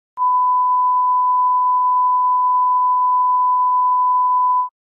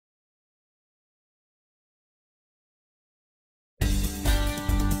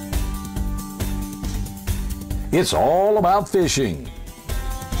It's all about fishing.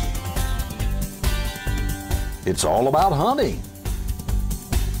 It's all about hunting.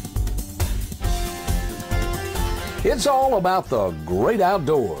 It's all about the great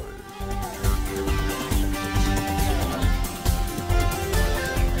outdoors.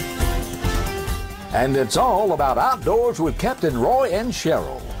 And it's all about outdoors with Captain Roy and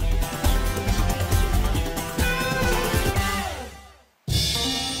Cheryl.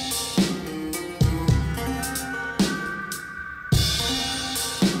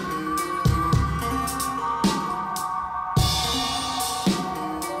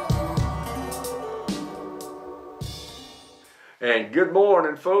 And good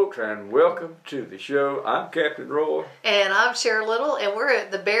morning, folks, and welcome to the show. I'm Captain Roy. And I'm Cheryl Little, and we're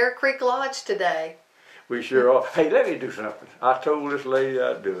at the Bear Creek Lodge today. We sure are. Hey, let me do something. I told this lady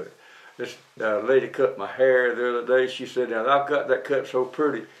I'd do it. This lady cut my hair the other day. She said, now, I've got that cut so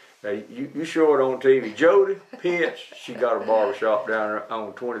pretty. You show it on TV. Jody Pitts, she got a barbershop down there on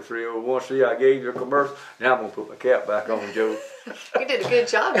 2301. See, I gave you a commercial. Now I'm going to put my cap back on, Jody. You did a good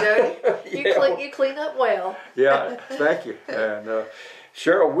job, Jody. You clean up well. Yeah, thank you. And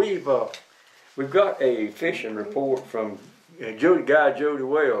Cheryl, we've got a fishing report from Jody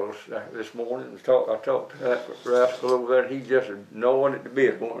Wells this morning. I talked to that rascal over there, and he's just gnawing at the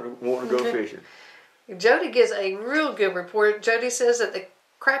bit, wanting to go fishing. Jody gives a real good report. Jody says that the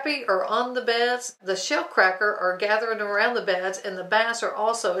crappie are on the beds, the shell cracker are gathering around the beds, and the bass are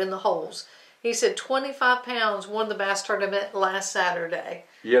also in the holes. He said 25 pounds won the bass tournament last Saturday.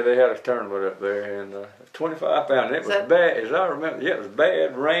 Yeah, they had a tournament up there, and 25 pounds. It was bad, as I remember. Yeah, it was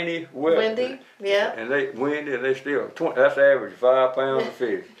bad, rainy, wet. Windy, yeah. And windy, and they still, that's the average, 5 pounds of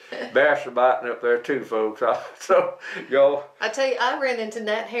fish. Bass are biting up there too, folks. So, y'all. I tell you, I ran into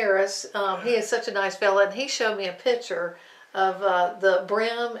Nat Harris. He is such a nice fella, and he showed me a picture of the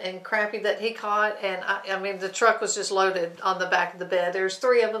brim and crappie that he caught, and I mean the truck was just loaded on the back of the bed. There's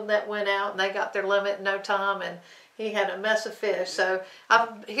 3 of them that went out, and they got their limit in no time, and he had a mess of fish. So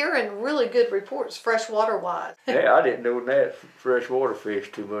I'm hearing really good reports freshwater wise. Yeah, I didn't know that freshwater fish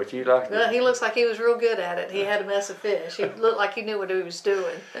too much. He looks like he was real good at it. He had a mess of fish. He looked like he knew what he was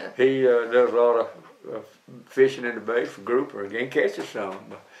doing. He does a lot of fishing in the bay for grouper, and catches some.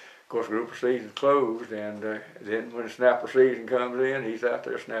 Of course, grouper season's closed, and then when the snapper season comes in, he's out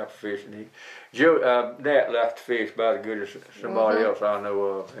there snapper fishing. Nat likes to fish about as good as somebody else I know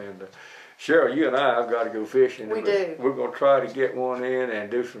of. And Cheryl, you and I have got to go fishing. We do. We're going to try to get one in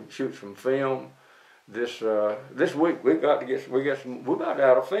and shoot some film. This week we're about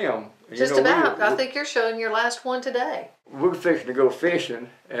out of film. Just about. I think you're showing your last one today. We're fixing to go fishing,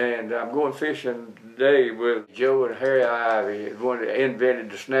 and I'm going fishing today with Joe and Harry Ivy, the one that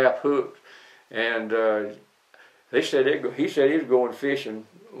invented the snap hooks. And he said he was going fishing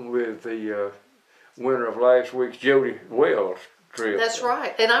with the winner of last week's Jody Wells trip. That's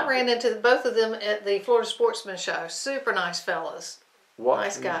right. And I ran into both of them at the Florida Sportsman Show. Super nice fellas.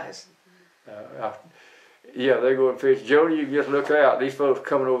 Nice guys. Yeah, they go and fish. Jody, you just look out. These folks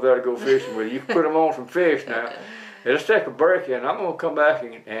coming over there to go fishing with you. You can put them on some fish now. And let's take a break, and I'm going to come back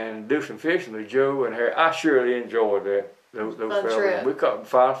and do some fishing with Joe and Harry. I surely enjoyed that. Those fellas. We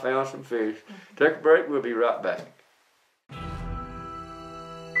found some fish. Take a break. We'll be right back.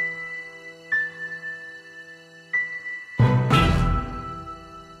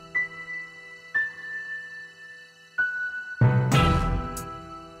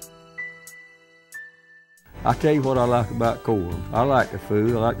 I tell you what I like about Coram. I like the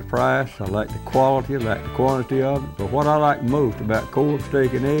food, I like the price, I like the quality, I like the quantity of it. But what I like most about Coram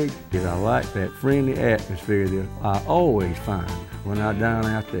Steak and Eggs is I like that friendly atmosphere that I always find when I dine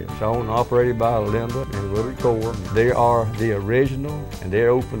out there. It's owned and operated by Linda and Willie Coram. They are the original, and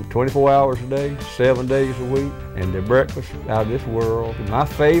they're open 24 hours a day, 7 days a week, and their breakfast out of this world. And my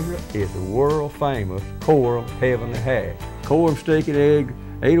favorite is the world famous Coram Heavenly Hash. Coram Steak and Eggs,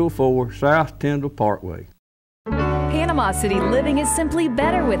 804 South Tyndall Parkway. Panama City living is simply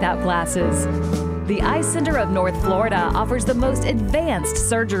better without glasses. The Eye Center of North Florida offers the most advanced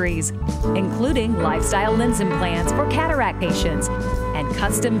surgeries, including lifestyle lens implants for cataract patients and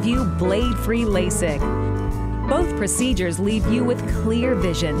custom view blade-free LASIK. Both procedures leave you with clear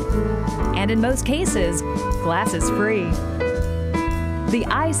vision, and in most cases, glasses-free. The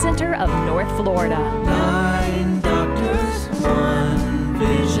Eye Center of North Florida. 9 doctors, 1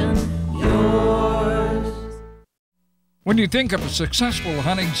 vision, yours. When you think of a successful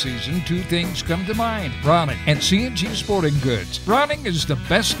hunting season, two things come to mind: Browning and C&G Sporting Goods. Browning is the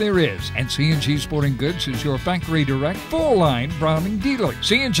best there is, and C&G Sporting Goods is your factory direct, full-line Browning dealer.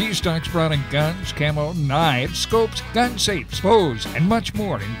 C&G stocks Browning guns, camo, knives, scopes, gun safes, bows, and much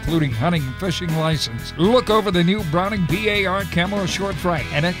more, including hunting and fishing license. Look over the new Browning BAR camo short frame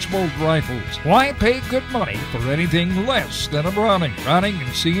and X-Bolt rifles. Why pay good money for anything less than a Browning? Browning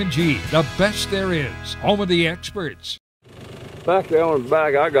and C&G, the best there is. Home of the experts. Back there on the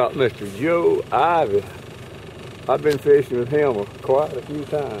back, I got Mr. Joe Ivy. I've been fishing with him quite a few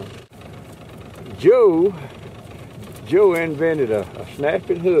times. Joe invented a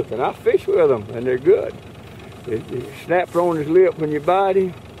snapping hook, and I fish with them, and they're good. It snaps on his lip when you bite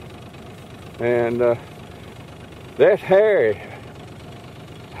him. And that's Harry.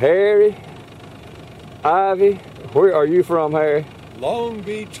 Harry Ivy. Where are you from, Harry? Long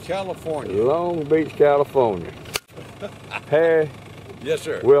Beach, California. Long Beach, California. Harry. Yes,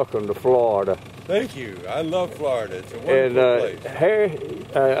 sir. Welcome to Florida. Thank you. I love Florida. It's a wonderful place.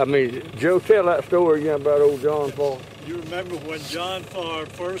 Harry, Joe, tell that story again about old John Farr. You remember when John Farr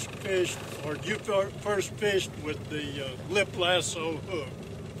first fished, or you first fished with the lip lasso hook,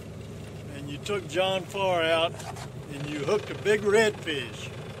 and you took John Farr out and you hooked a big redfish,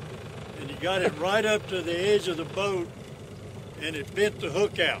 and you got it right up to the edge of the boat, and it bent the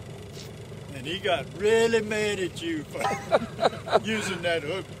hook out. And he got really mad at you for using that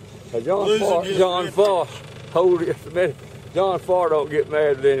hook. John Farr, hold it a minute. John Farr don't get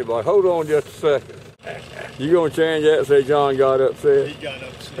mad at anybody. Hold on just a second. You gonna change that and say John got upset? He got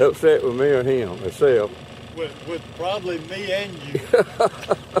upset. Upset with me or him, himself? With probably me and you.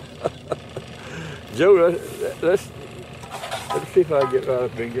 Joe, let's see if I can get right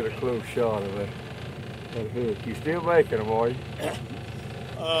up and get a close shot of that hook. You still making them, are you?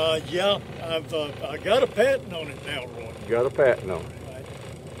 Yeah, I got a patent on it now, Roy. You got a patent on it. Right.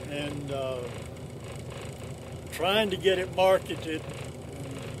 And trying to get it marketed.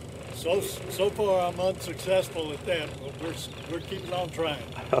 So far I'm unsuccessful at that, but we're keeping on trying.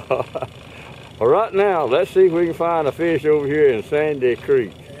 Well, right now, let's see if we can find a fish over here in Sandy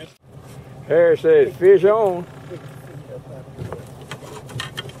Creek. Harry says, fish on.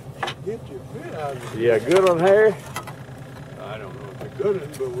 Get your fit out of Yeah, good on Harry? I don't know if it's good,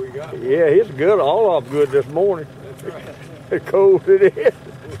 but we got it. Yeah, it's good. All of them good this morning. That's right. It's cold it is.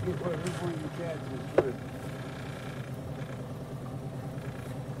 Whatever you catch is good.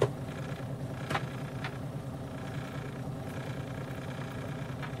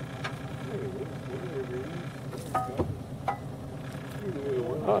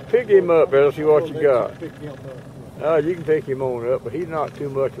 I'll pick him up, better see what you got. You can pick him on up, but he's not too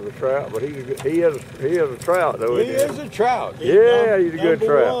much of a trout. But he is a trout, though. He is a trout. Yeah, he's a good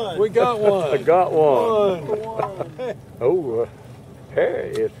trout. We got one. I got one. Oh,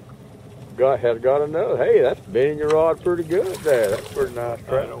 Harry has got another. Hey, that's bending your rod pretty good there. That's a pretty nice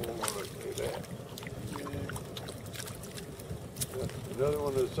trout. I don't want to do that. Another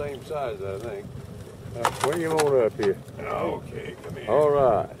one of the same size, I think. Swing him on up here. Okay, come here. All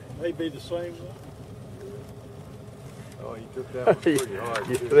right. May be the same one. Oh, you took that one pretty hard.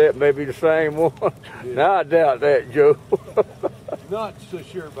 That may be the same one. Now I doubt that, Joe. Not so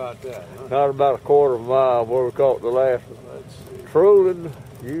sure about that, huh? Not about a quarter of a mile where we caught the last one. Let's see. Trolling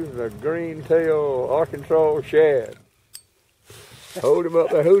using a green tail Arkansas shad. Hold him up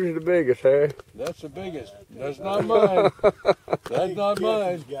there. Who's the biggest, Harry? That's the biggest. That's not mine. That's not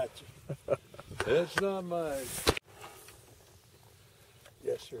mine. Got you. That's not mine.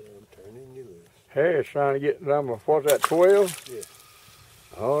 Yes, sir. I'm turning you loose. Harry's trying to get number, what's that, 12?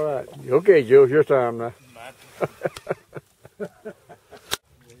 Yeah. All right. Okay, Joe, it's your time now.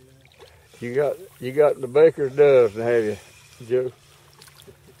 You got the baker's dozen, have you, Joe?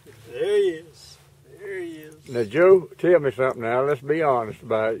 There he is. There he is. Now, Joe, tell me something now. Let's be honest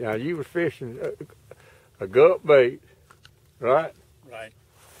about it. Now, you was fishing a gut bait, right? Right.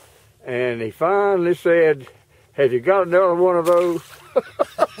 And he finally said, have you got another one of those?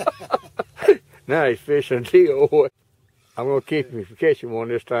 Now he's fishing D.O.A. I'm going to keep you from catching one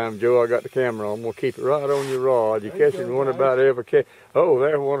this time, Joe. I got the camera on. I'm going to keep it right on your rod. You're catching one about every catch. Oh,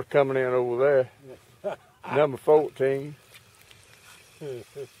 there's one coming in over there. Number 14.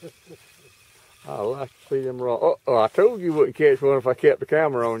 I like to see them raw. Oh, I told you wouldn't catch one if I kept the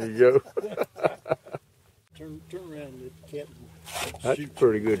camera on you, Joe. Turn around and let That's a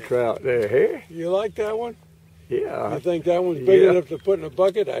pretty good trout there. Here? You like that one? Yeah. You think that one's big enough to put in a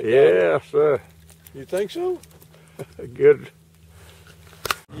bucket? Yes, sir. You think so? Good.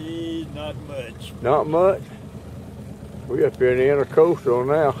 Not much. Not much? We up here in the intercoastal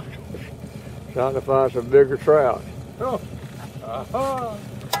now. Trying to find some bigger trout. Yeah,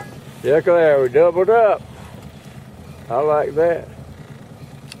 look at there, we doubled up. I like that.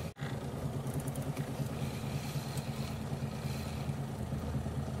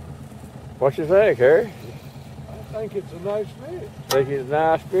 What you think, Harry? I think it's a nice fish. Think it's a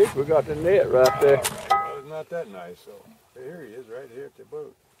nice fish? We got the net right there. Well, it's not that nice, so here he is, right here at the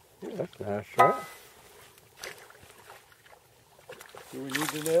boat. Yeah, that's a nice trout. Do we need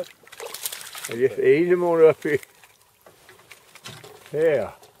the net? Just ease him on up here.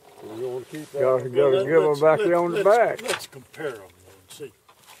 Yeah. We want to keep that. Gotta give him back there on the back. Let's compare them and see.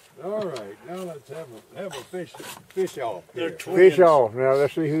 All right, now let's have a fish off. They're twins. Fish off. Now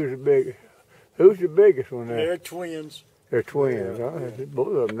let's see who's the biggest. Who's the biggest one there? They're twins. They're twins. Huh? Both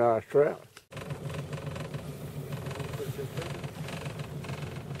of them nice trout.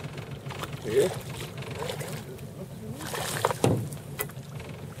 Yeah.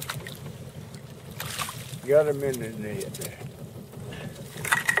 Got him in the net there.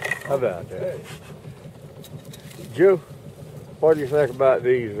 How about that? Joe, what do you think about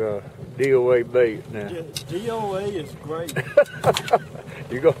these D.O.A. baits now? Yeah, D.O.A. is great.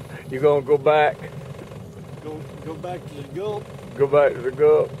 You gonna go back? Go back to the Gulf. Go back to the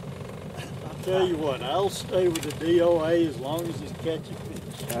Gulf? I'll tell you what, I'll stay with the D.O.A. as long as it's catching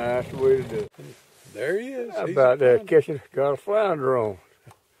fish. That's the way to do it. There he is. How He's about a that? Catching, got a flounder on.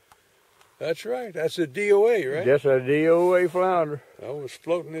 That's right. That's a D.O.A., right? That's a D.O.A. flounder. I was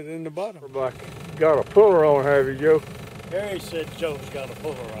floating it in the bottom. Got a puller on, have you, Joe? Harry said Joe's got a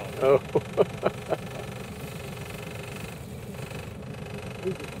puller on. Oh.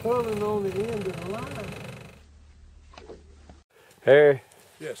 He's pulling on the end of the line. Harry,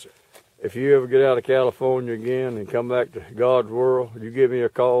 Yes, sir. if you ever get out of California again and come back to God's world, you give me a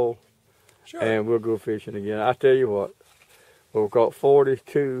call, Sure. and we'll go fishing again. I tell you what, we caught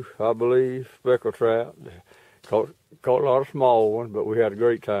 42, I believe, speckled trout. Caught a lot of small ones, but we had a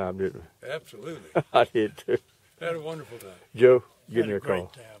great time, didn't we? Absolutely. I did too. Had a wonderful time. Joe, give Had me a great call.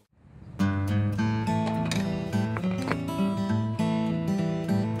 time.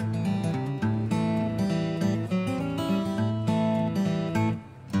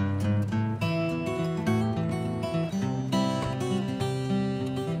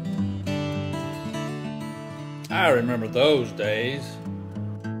 I remember those days.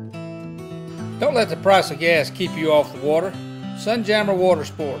 Don't let the price of gas keep you off the water. Sunjammer Water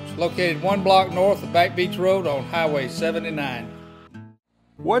Sports, located 1 block north of Back Beach Road on Highway 79.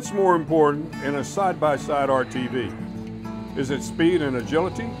 What's more important in a side-by-side RTV? Is it speed and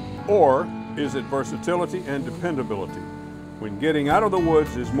agility, or is it versatility and dependability? When getting out of the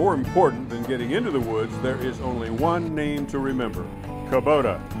woods is more important than getting into the woods, there is only one name to remember: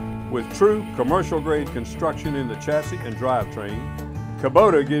 Kubota. With true commercial-grade construction in the chassis and drivetrain,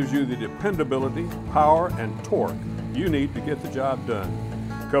 Kubota gives you the dependability, power, and torque you need to get the job done.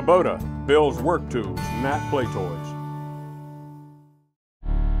 Kubota builds work tools, not play toys.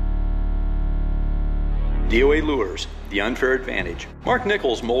 D.O.A. Lures, the unfair advantage. Mark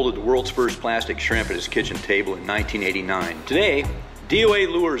Nichols molded the world's first plastic shrimp at his kitchen table in 1989. Today, D.O.A.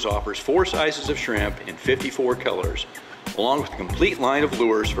 Lures offers 4 sizes of shrimp in 54 colors, along with a complete line of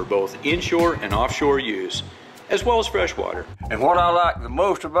lures for both inshore and offshore use, as well as freshwater. And what I like the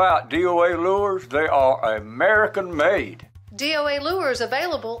most about D.O.A. lures, they are American-made. DOA Lures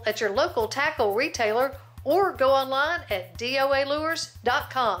available at your local tackle retailer or go online at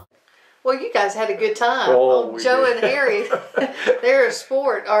doalures.com. Well, you guys had a good time. Oh, Joe did. and Harry, they're a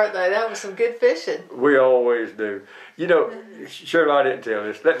sport, aren't they? That was some good fishing. We always do. You know, sure I didn't tell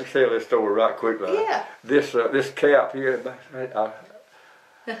this. Let me tell this story right quickly. Yeah. This cap here,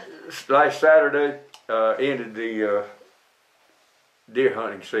 last Saturday ended the deer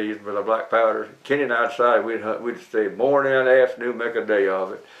hunting season with a black powder. Kenny and I decided we'd stay morning and afternoon, make a day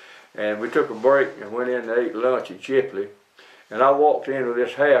of it. And we took a break and went in and ate lunch at Chipley. And I walked in with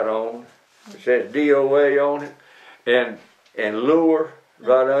this hat on. It says DOA on it, and lure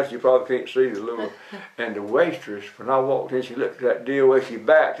right on it. You probably can't see the lure. And the waitress, when I walked in, she looked at that DOA. She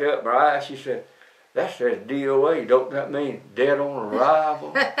backed up her eyes. She said, "That says DOA. Don't that mean dead on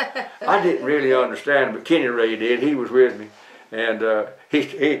arrival?" I didn't really understand, but Kenny Ray did. He was with me, and he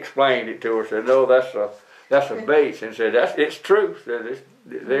explained it to her. Said, "No, that's a bait." And said, "It's true." Said,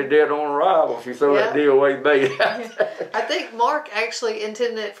 "They're dead on arrival if you throw that DOA bait out." I think Mark actually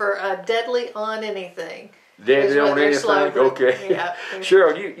intended it for deadly on anything. Did it on anything? Okay. Yeah.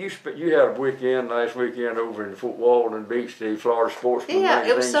 Cheryl, you had a weekend last weekend over in Fort Walton Beach, the Florida Sportsman Yeah,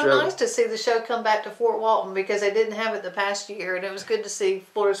 Magazine it was so show. nice to see the show come back to Fort Walton because they didn't have it the past year, and it was good to see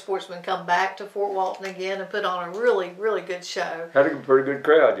Florida Sportsman come back to Fort Walton again and put on a really, really good show. Had a pretty good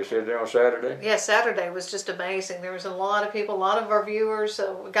crowd. You said there on Saturday. Yeah, Saturday was just amazing. There was a lot of people, a lot of our viewers.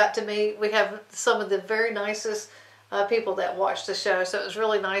 So we got to meet. We have some of the very nicest people that watched the show, so it was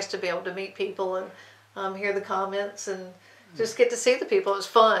really nice to be able to meet people and hear the comments and just get to see the people. It was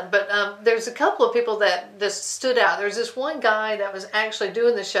fun. But there's a couple of people that just stood out. There's this one guy that was actually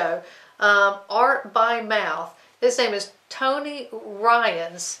doing the show, Art by Mouth. His name is Tony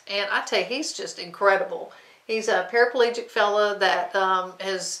Ryans, and I tell you, he's just incredible. He's a paraplegic fella that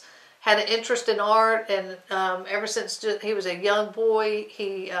has had an interest in art, and ever since he was a young boy,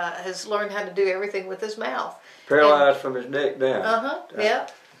 he has learned how to do everything with his mouth. Paralyzed from his neck down. Yeah.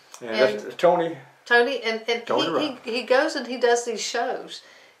 And that's Tony. And he goes and he does these shows,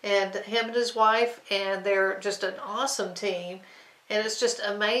 and him and his wife, and they're just an awesome team, and it's just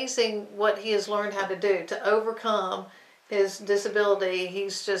amazing what he has learned how to do to overcome his disability.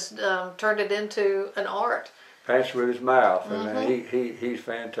 He's just turned it into an art. Paints with his mouth, and he's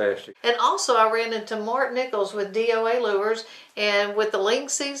fantastic. And also I ran into Mark Nichols with D.O.A. Lures, and with the ling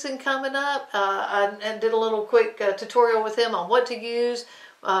season coming up, I did a little quick tutorial with him on what to use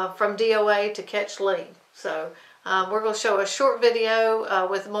from D.O.A. to catch ling. So we're going to show a short video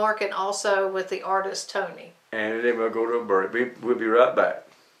with Mark and also with the artist Tony. And then we'll go to a break. We'll be right back.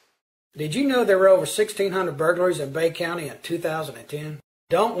 Did you know there were over 1,600 burglaries in Bay County in 2010?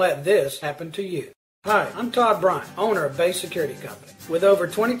 Don't let this happen to you. Hi, I'm Todd Bryant, owner of Bay Security Company. With over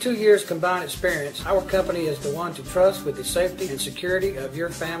 22 years combined experience, our company is the one to trust with the safety and security of your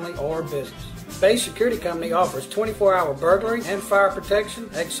family or business. Bay Security Company offers 24-hour burglary and fire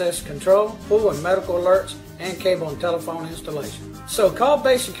protection, access control, pool and medical alerts, and cable and telephone installation. So call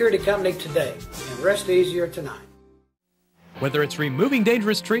Bay Security Company today and rest easier tonight. Whether it's removing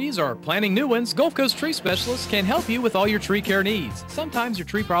dangerous trees or planting new ones, Gulf Coast Tree Specialists can help you with all your tree care needs. Sometimes your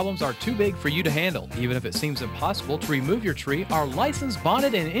tree problems are too big for you to handle. Even if it seems impossible to remove your tree, our licensed,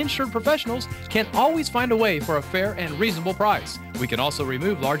 bonded, and insured professionals can always find a way for a fair and reasonable price. We can also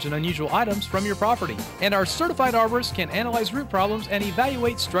remove large and unusual items from your property. And our certified arborists can analyze root problems and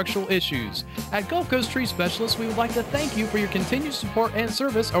evaluate structural issues. At Gulf Coast Tree Specialists, we would like to thank you for your continued support and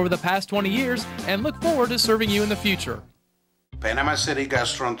service over the past 20 years and look forward to serving you in the future. Panama City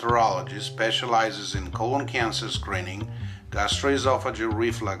Gastroenterology specializes in colon cancer screening, gastroesophageal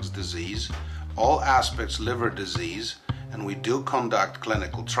reflux disease, all aspects liver disease, and we do conduct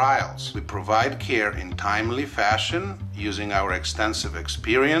clinical trials. We provide care in timely fashion using our extensive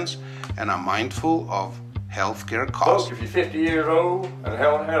experience and are mindful of healthcare costs. Folks, if you're 50 years old and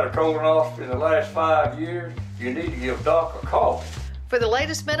haven't had a colonoscopy in the last 5 years, you need to give Doc a call. For the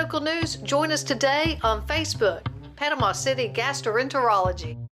latest medical news, join us today on Facebook. Panama City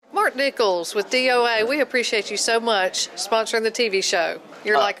Gastroenterology. Mark Nichols with D.O.A. We appreciate you so much sponsoring the TV show.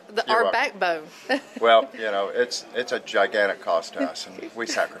 You're like our backbone. Well, you know, it's a gigantic cost to us, and we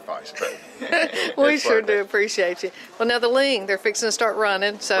sacrifice, but we sure do appreciate you. Well, now the ling, they're fixing to start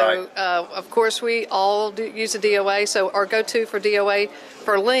running, so right. Of course we all use the D.O.A. So our go-to for D.O.A.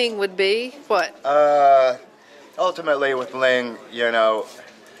 for ling would be what? Ultimately, with ling, you know.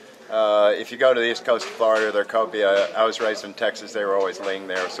 If you go to the east coast of Florida, they're Cobia. I was raised in Texas, they were always ling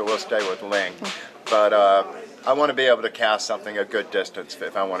there, so we'll stay with ling. But I want to be able to cast something a good distance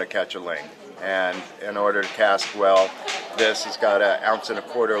if I want to catch a ling. And in order to cast well, this has got 1.25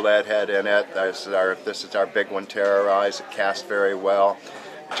 ounce lead head in it. This is our big one, Terrorize. It casts very well.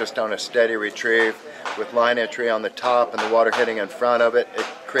 Just on a steady retrieve with line entry on the top and the water hitting in front of it, it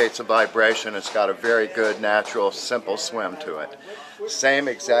creates a vibration. It's got a very good, natural, simple swim to it. Same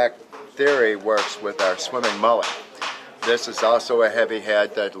exact theory works with our swimming mullet. This is also a heavy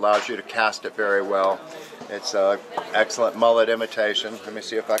head that allows you to cast it very well. It's an excellent mullet imitation. Let me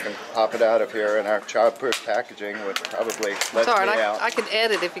see if I can pop it out of here in our childproof packaging, which probably lets me out. I can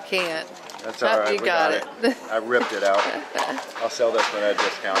edit if you can't. That's all right. You got it. I ripped it out. I'll sell this one at a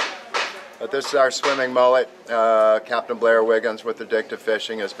discount. But this is our swimming mullet. Captain Blair Wiggins with Addictive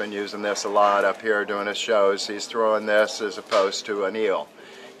Fishing has been using this a lot up here doing his shows. He's throwing this as opposed to an eel.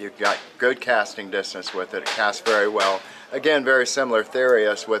 You've got good casting distance with it. It casts very well. Again, very similar theory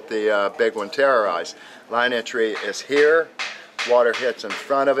as with the big one, Terrorize. Line entry is here. Water hits in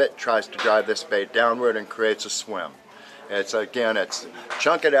front of it, tries to drive this bait downward and creates a swim. It's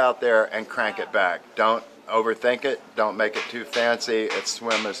chunk it out there and crank it back. Don't overthink it. Don't make it too fancy. Its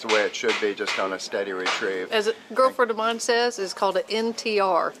swim is the way it should be, just on a steady retrieve. As a girlfriend of mine says, it's called an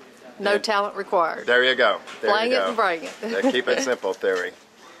NTR. no talent required. There you go. Flang it and bring it. The keep it simple theory.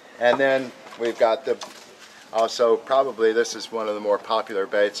 And then we've got also probably this is one of the more popular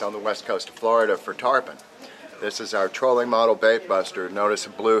baits on the west coast of Florida for tarpon. This is our trolling model bait buster. Notice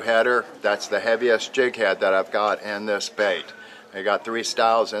a blue header. That's the heaviest jig head that I've got in this bait. I got 3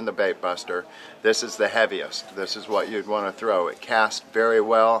 styles in the bait buster. This is the heaviest. This is what you'd want to throw. It casts very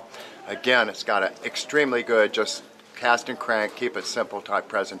well. Again, it's got an extremely good just cast and crank, keep it simple type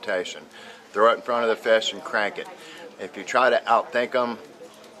presentation. Throw it in front of the fish and crank it. If you try to outthink them,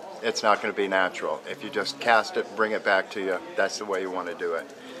 it's not going to be natural. If you just cast it, bring it back to you, that's the way you want to do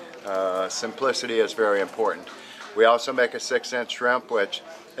it. Simplicity is very important. We also make a 6-inch shrimp, which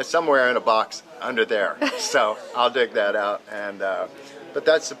is somewhere in a box under there. So I'll dig that out. But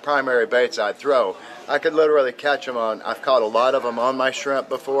that's the primary baits I'd throw. I could literally catch them I've caught a lot of them on my shrimp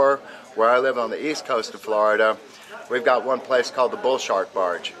before. Where I live on the east coast of Florida, we've got one place called the bull shark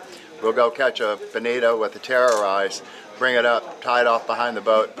barge. We'll go catch a bonito with a terrorize, bring it up, tie it off behind the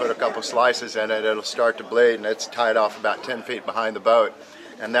boat, put a couple slices in it, it'll start to bleed, and it's tied off about 10 feet behind the boat.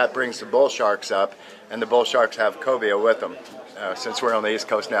 And that brings the bull sharks up, and the bull sharks have cobia with them. Since we're on the east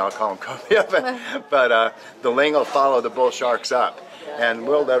coast now, I call them cobia, but the ling will follow the bull sharks up. And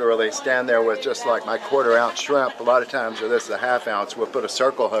we'll literally stand there with just like my 1/4 ounce shrimp. A lot of times, or this is a 1/2 ounce, we'll put a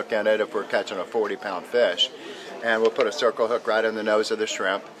circle hook in it if we're catching a 40-pound fish. And we'll put a circle hook right in the nose of the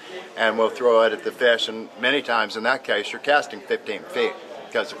shrimp, and we'll throw it at the fish. And many times in that case, you're casting 15 feet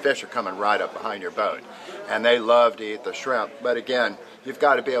because the fish are coming right up behind your boat. And they love to eat the shrimp. But again, you've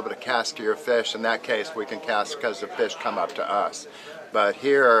got to be able to cast to your fish. In that case, we can cast because the fish come up to us. But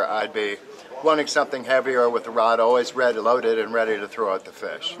here, I'd be wanting something heavier with the rod always ready, loaded and ready to throw at the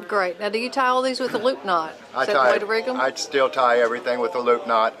fish. Great. Now, do you tie all these with a loop knot? Is that the way to rig them? I'd still tie everything with a loop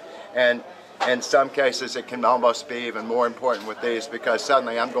knot. And in some cases, it can almost be even more important with these because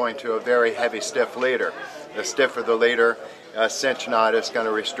suddenly I'm going to a very heavy, stiff leader. The stiffer the leader, a cinch knot is going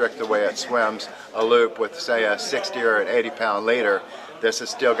to restrict the way it swims. A loop with, say, a 60 or an 80-pound leader, this is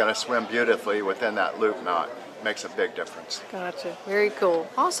still going to swim beautifully within that loop knot. Makes a big difference. Gotcha. Very cool.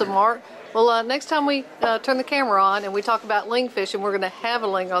 Awesome, Mark. Well, next time we turn the camera on and we talk about ling fishing, we're going to have a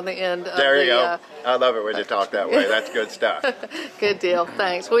ling on the end of there you go. I love it when you talk that way. That's good stuff. Good deal.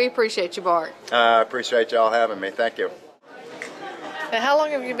 Thanks. We appreciate you, Mark. I appreciate y'all having me. Thank you. Now, how long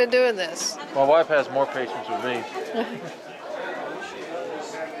have you been doing this? My wife has more patience with me.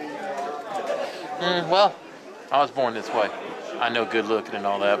 Well, I was born this way. I know good looking and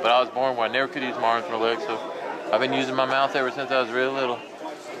all that, but I was born where I never could use my arms or legs, so I've been using my mouth ever since I was really little.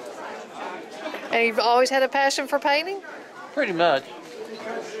 And you've always had a passion for painting? Pretty much.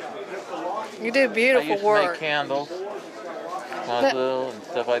 You do beautiful work. I used to make candles when I was little and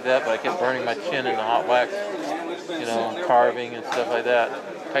stuff like that, but I kept burning my chin in the hot wax, you know, carving and stuff like that.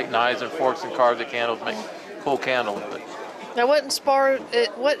 Take knives and forks and carve the candles, make cool candles. But now, what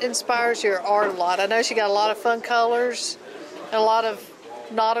inspires your art a lot? I know you got a lot of fun colors and a lot of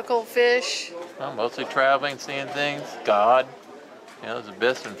nautical fish. Well, mostly traveling, seeing things, God, you know, is the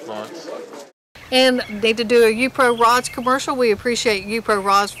best influence. And need to do a U-Pro Rods commercial. We appreciate U-Pro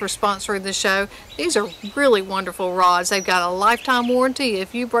Rods for sponsoring the show. These are really wonderful rods. They've got a lifetime warranty.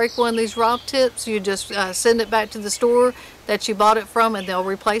 If you break one of these rod tips, you just send it back to the store that you bought it from and they'll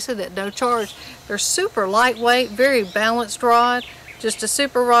replace it at no charge. They're super lightweight, very balanced rod. Just a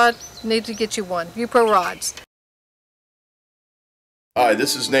super rod. Need to get you one. U-Pro Rods. Hi,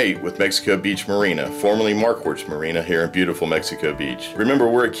 this is Nate with Mexico Beach Marina, formerly Markworks Marina here in beautiful Mexico Beach. Remember,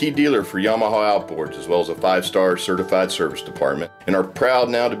 we're a key dealer for Yamaha outboards as well as a 5-star certified service department and are proud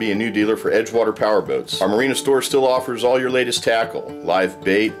now to be a new dealer for Edgewater powerboats. Our marina store still offers all your latest tackle, live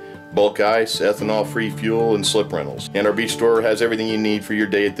bait, bulk ice, ethanol-free fuel, and slip rentals. And our beach store has everything you need for your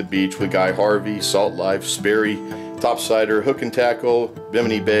day at the beach with Guy Harvey, Salt Life, Sperry, Topsider, Hook and Tackle,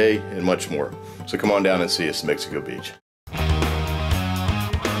 Bimini Bay, and much more. So come on down and see us in Mexico Beach.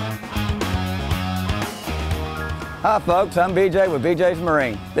 Hi folks, I'm BJ with BJ's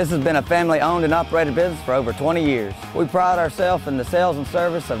Marine. This has been a family-owned and operated business for over 20 years. We pride ourselves in the sales and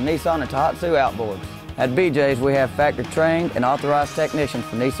service of Nissan and Tohatsu outboards. At BJ's, we have factory-trained and authorized technicians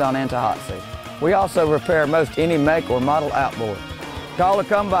for Nissan and Tohatsu. We also repair most any make or model outboard. Call or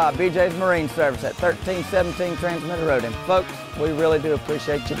come by BJ's Marine Service at 1317 Transmitter Road. And folks, we really do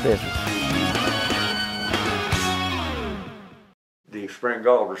appreciate your business. The spring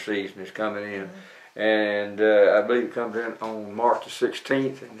garter season is coming in. And I believe it comes in on March the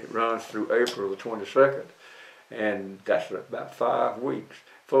 16th and it runs through April the 22nd. And that's about 5 weeks.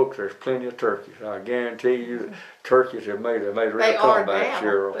 folks, there's plenty of turkeys. I guarantee you, turkeys have made a real They are comeback, now,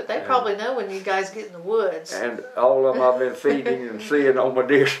 Cheryl. but they probably know when you guys get in the woods. And all of them I've been feeding and seeing on my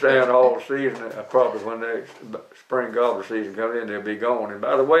deer stand all season. Probably when the spring gobbler season comes in, they'll be gone. And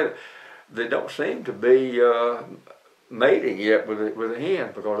by the way, they don't seem to be mating yet with the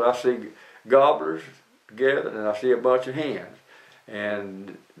hens, because I see gobblers together and I see a bunch of hens,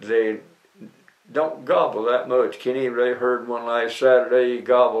 and they don't gobble that much. Kenny Ray heard one last Saturday. He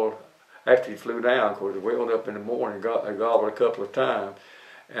gobbled after he flew down. Of course, he wheeled up in the morning, gobbled a couple of times,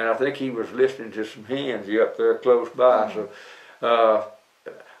 and I think he was listening to some hens up there close by. So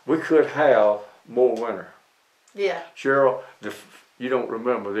we could have more winter. Yeah. Cheryl, you don't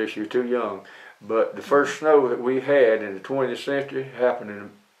remember this, you're too young, but the first snow that we had in the 20th century happened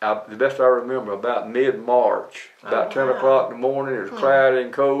in, the best I remember, about mid-March. About 10 o'clock in the morning, it was cloudy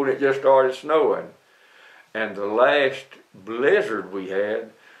and cold, it just started snowing. And the last blizzard we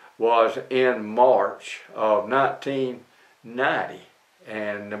had was in March of 1990.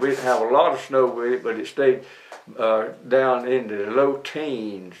 And we didn't have a lot of snow with it, but it stayed down into the low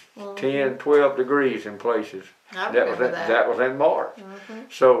teens, 10, 12 degrees in places. I remember that. That was in March.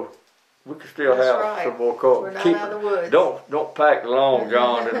 So we could still have some more cold. We're not out of the woods. Don't pack the Long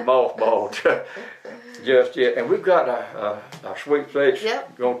John and mothballs just yet. And we've got a sweepstakes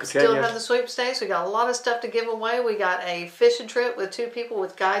going to continue. Still have the sweepstakes. We got a lot of stuff to give away. We got a fishing trip with 2 people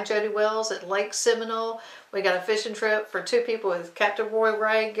with Guide Jody Wells at Lake Seminole. We got a fishing trip for 2 people with Captain Roy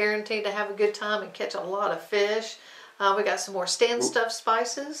Ray, guaranteed to have a good time and catch a lot of fish. We got some more stand stuffed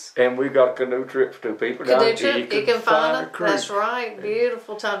spices. And we got a canoe trip for 2 people. Canoe trip, Econfina. That's right.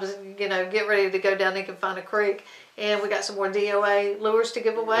 Beautiful time to, you know, get ready to go down Econfina Creek. And we got some more DOA lures to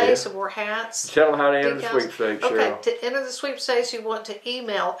give away, some more hats. Tell them how to enter the sweepstakes, Okay, Cheryl. to enter the sweepstakes, you want to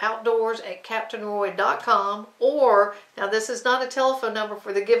email outdoors@captainroy.com, or, now this is not a telephone number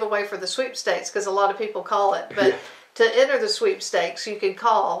for the giveaway for the sweepstakes, because a lot of people call it, but to enter the sweepstakes, you can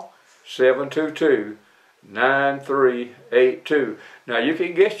call 722-9382. Now you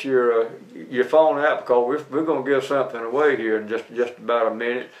can get your phone out, because we're going to give something away here in just about a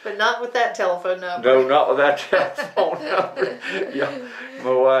minute. But not with that telephone number. No, not with that telephone number. Yeah,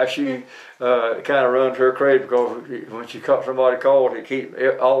 my wife, she kind of runs her crazy, because when somebody calls, it keeps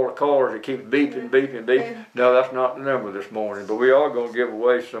all the callers. It keeps beeping, beeping, beeping. No, that's not the number this morning. But we are going to give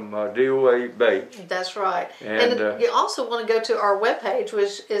away some DOA bait. That's right. And you also want to go to our webpage,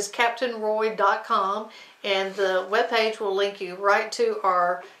 which is captainroy.com. And the webpage will link you right to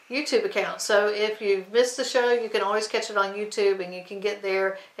our YouTube account. So if you've missed the show, you can always catch it on YouTube, and you can get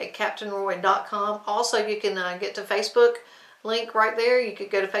there at captainroy.com. Also, you can get to Facebook link right there. You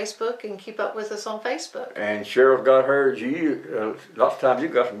could go to Facebook and keep up with us on Facebook. And Cheryl's got hers. Lots of times you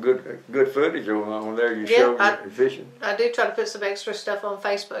got some good footage on there. You show your fishing. I do try to put some extra stuff on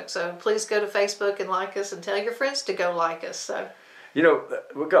Facebook. So please go to Facebook and like us, and tell your friends to go like us. So. You know,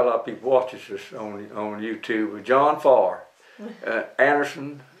 we've got a lot of people watching this on YouTube. John Farr,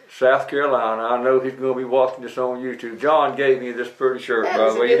 Anderson, South Carolina. I know he's going to be watching this on YouTube. John gave me this pretty shirt, by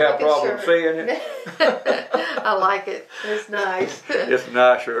the way. You have problems seeing it? I like it. It's nice. It's a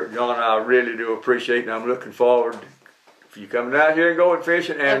nice shirt, John. I really do appreciate it, and I'm looking forward to you coming down here and going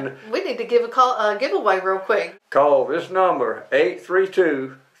fishing. And we need to give a giveaway real quick. Call this number,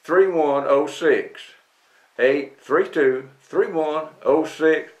 832-3106.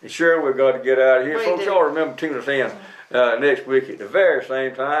 832-3106. And sure, we've got to get out of here. Folks, y'all remember tune us in next week at the very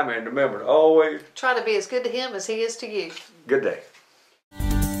same time. And remember to always try to be as good to him as he is to you. Good day.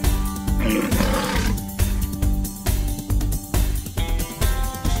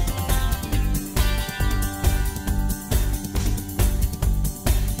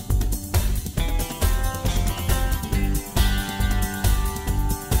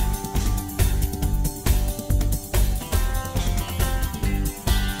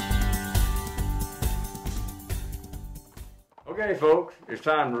 Okay, folks, it's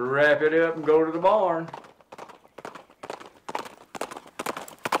time to wrap it up and go to the barn.